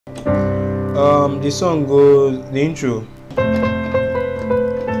The song goes, the intro.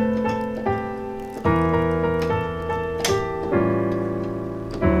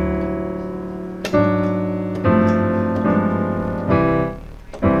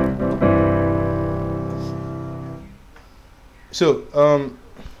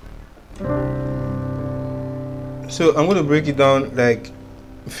 So I'm going to break it down like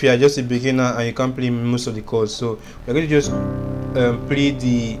if you are just a beginner and you can't play most of the chords. So we're going to just play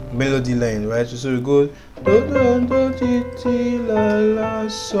the melody line, right? So we go do do do ti ti la la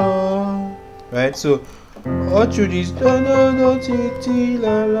so, right? So all through this do do do ti ti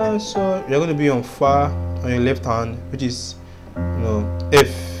la la so, you're going to be on fa on your left hand, which is, you know,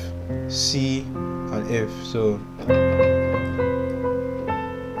 F, C, and F. So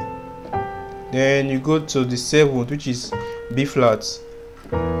then you go to the 7th, which is B flat,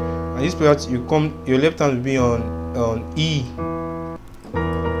 and this flat you come, your left hand will be on E.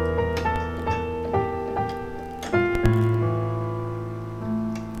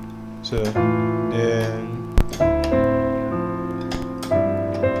 So then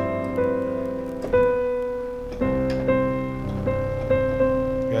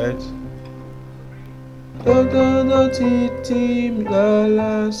right, do do do ti ti la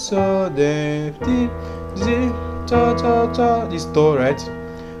la so, then ti zi ta ta ta, this do, right,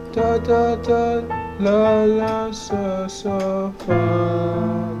 ta ta ta la la so so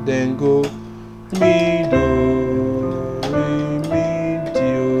fa, then go mi do re mi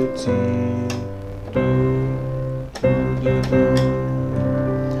do ti do do do.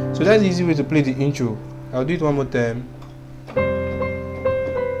 So that's the easy way to play the intro. I'll do it one more time.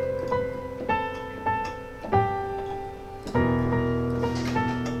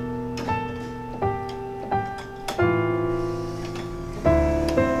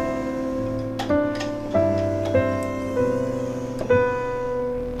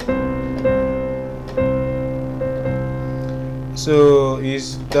 So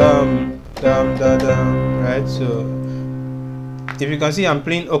it's dum dum da dum, right? So if you can see, I'm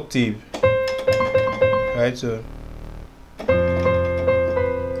playing octave, right? So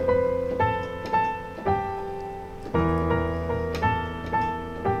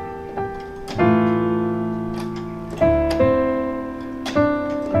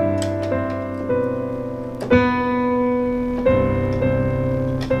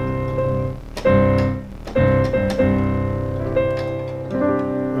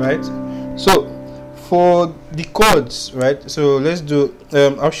right, so for the chords, right, so let's do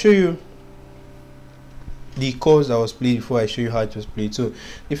I'll show you the chords that was played before I show you how it was played. So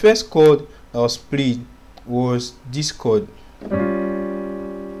the first chord that was played was this chord.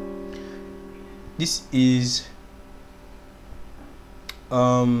 This is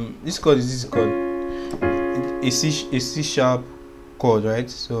this chord is this chord, a C sharp chord, right?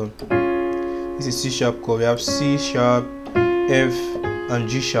 So this is C sharp chord. We have C sharp, F, and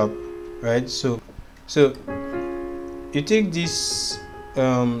G sharp, right? So you take this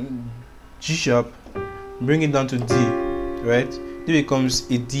G sharp, bring it down to D, right? It becomes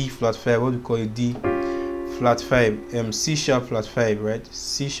a D flat 5, what we call a D flat 5, C sharp flat 5, right?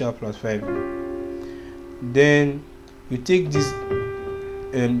 C sharp flat 5. Then you take this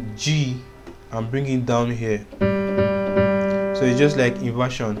G and bring it down here. So it's just like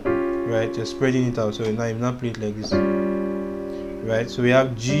inversion, right? Just spreading it out. So now you now play it like this, right? So we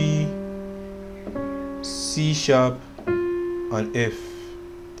have G, C sharp, and F.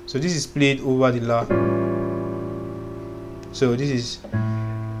 So this is played over the La. So this is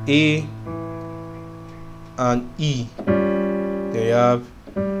A and E. Then you have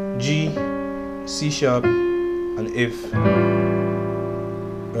G, C sharp, and F,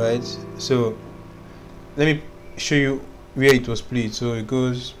 right? So let me show you where it was played. So it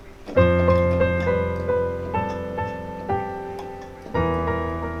goes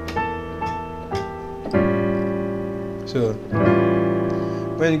so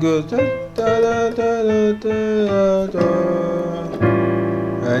when it goes da, da, da, da, da, da,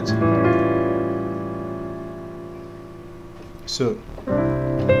 right? So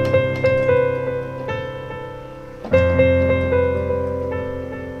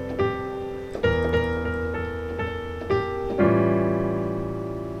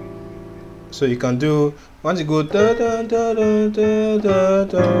you can do, once you go da da da da da da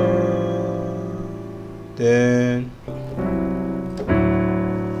da, then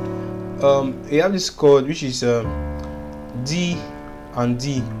you have this chord which is D and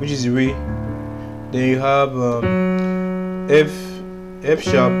D, which is Re. Then you have F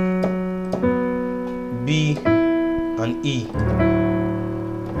sharp, B, and E,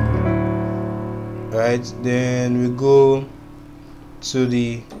 right? Then we go to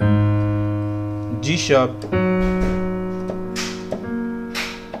the G sharp,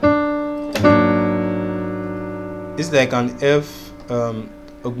 it's like an F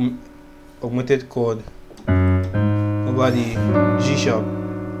augmented chord over the G sharp.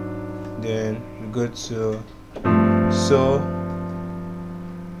 Then we go to so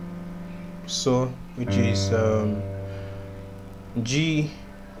which is G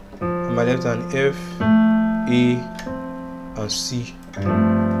on my left hand, F, A and C.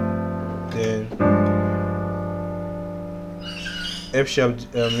 Then F sharp,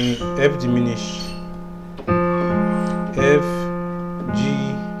 F diminished, F, G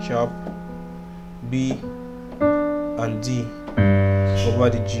sharp, B and D over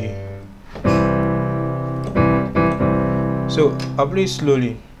the G. So I'll play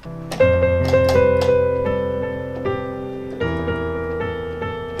slowly.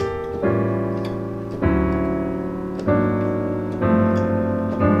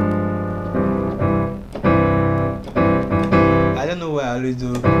 I don't know why I always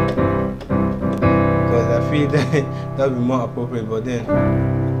do, because I feel that that would be more appropriate, but then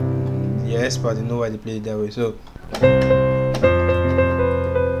the experts know why they play it that way. So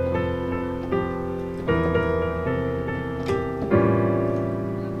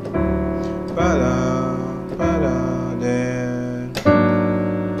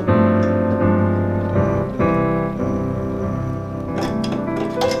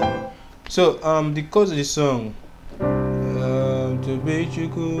so the chords of the song,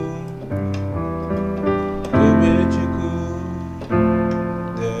 tobechukwu, tobechukwu,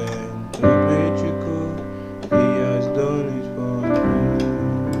 then tobechukwu, he has done it for me.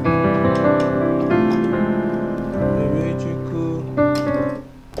 Tobechukwu,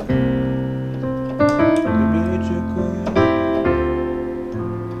 tobechukwu,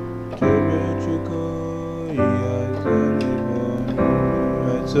 tobechukwu, he has done it for me.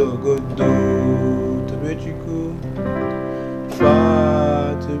 Right, so go do tobechukwu, fa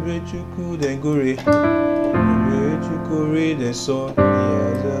tobechukwu, then go re, tobechukwu re, then so, he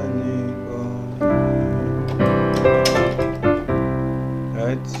has done it for me.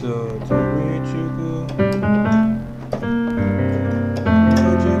 Right, so tobechukwu,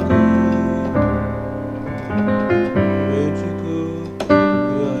 tobechukwu, tobechukwu, he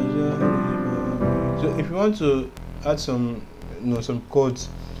has done it for me. So if you want to add some, some chords,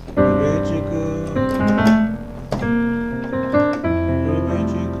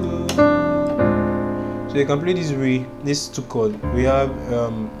 so you can play this re, these two chords. We have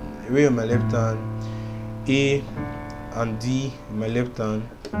re on my left hand, A and D on my left hand,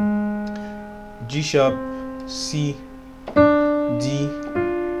 G sharp, C, D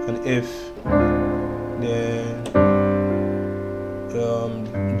and F, then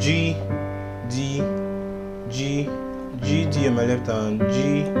G, D, G, G, D on my left hand,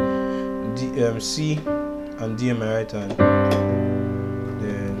 G, D, C and D on my right hand.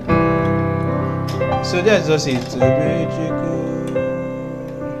 Then, so that's just it. Tobechukwu,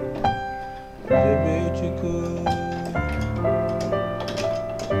 tobechukwu,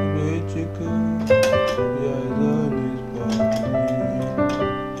 tobechukwu, he has done it for me.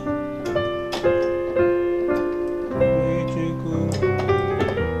 Tobechukwu.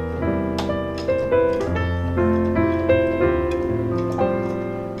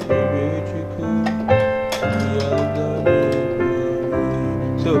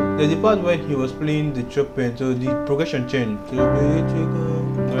 So there's the part where he was playing the trumpet, so the progression changed.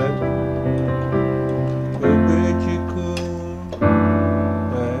 Tobechukwu, right? Tobechukwu,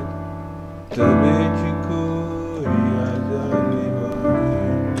 right? Tobechukwu, he has done it for me.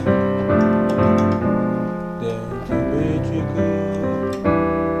 Then tobechukwu,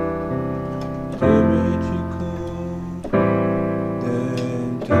 tobechukwu,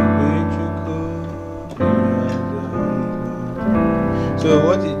 then tobechukwu, he has done it for me. So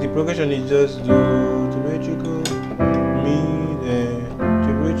what the progression is just do tobechukwu, mi, then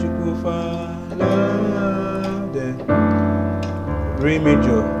tobechukwu, fa, la, then re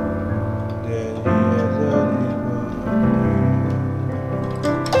major, then he has done it for me.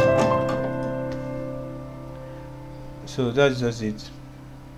 So that's just it.